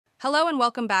Hello and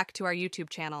welcome back to our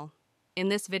YouTube channel. In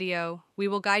this video, we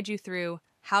will guide you through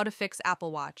how to fix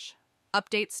Apple Watch.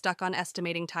 Updates stuck on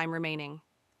estimating time remaining.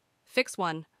 Fix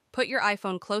 1. Put your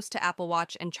iPhone close to Apple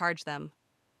Watch and charge them.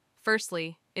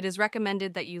 Firstly, it is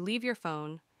recommended that you leave your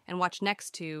phone and watch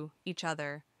next to each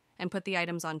other and put the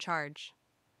items on charge.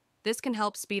 This can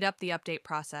help speed up the update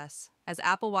process, as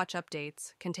Apple Watch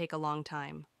updates can take a long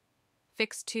time.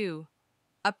 Fix 2.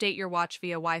 Update your watch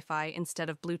via Wi-Fi instead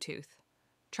of Bluetooth.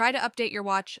 Try to update your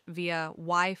watch via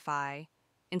Wi-Fi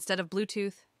instead of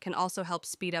Bluetooth can also help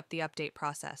speed up the update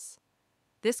process.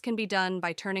 This can be done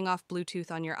by turning off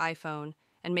Bluetooth on your iPhone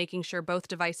and making sure both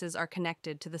devices are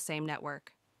connected to the same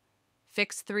network.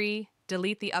 Fix 3.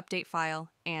 Delete the update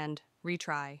file and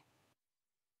retry.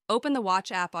 Open the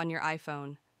Watch app on your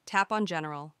iPhone, tap on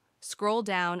General, scroll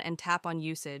down and tap on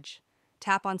Usage,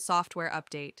 tap on Software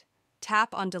Update,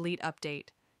 tap on Delete Update,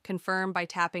 confirm by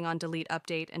tapping on Delete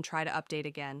Update and try to update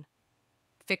again.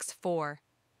 Fix 4.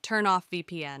 Turn off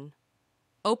VPN.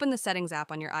 Open the Settings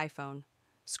app on your iPhone,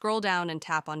 scroll down and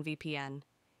tap on VPN.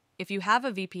 If you have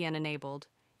a VPN enabled,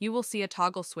 you will see a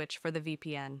toggle switch for the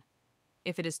VPN.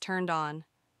 If it is turned on,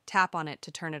 tap on it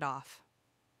to turn it off.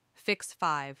 Fix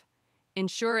 5.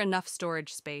 Ensure enough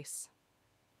storage space.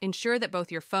 Ensure that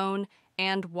both your phone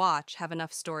and watch have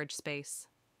enough storage space.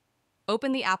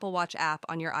 Open the Apple Watch app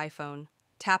on your iPhone,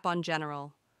 tap on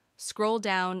General, scroll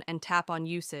down and tap on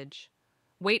Usage.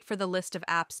 Wait for the list of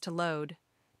apps to load.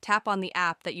 Tap on the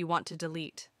app that you want to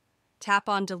delete. Tap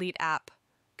on Delete App.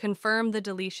 Confirm the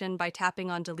deletion by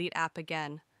tapping on Delete App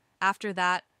again. After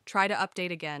that, try to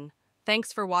update again.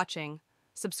 Thanks for watching.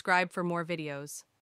 Subscribe for more videos.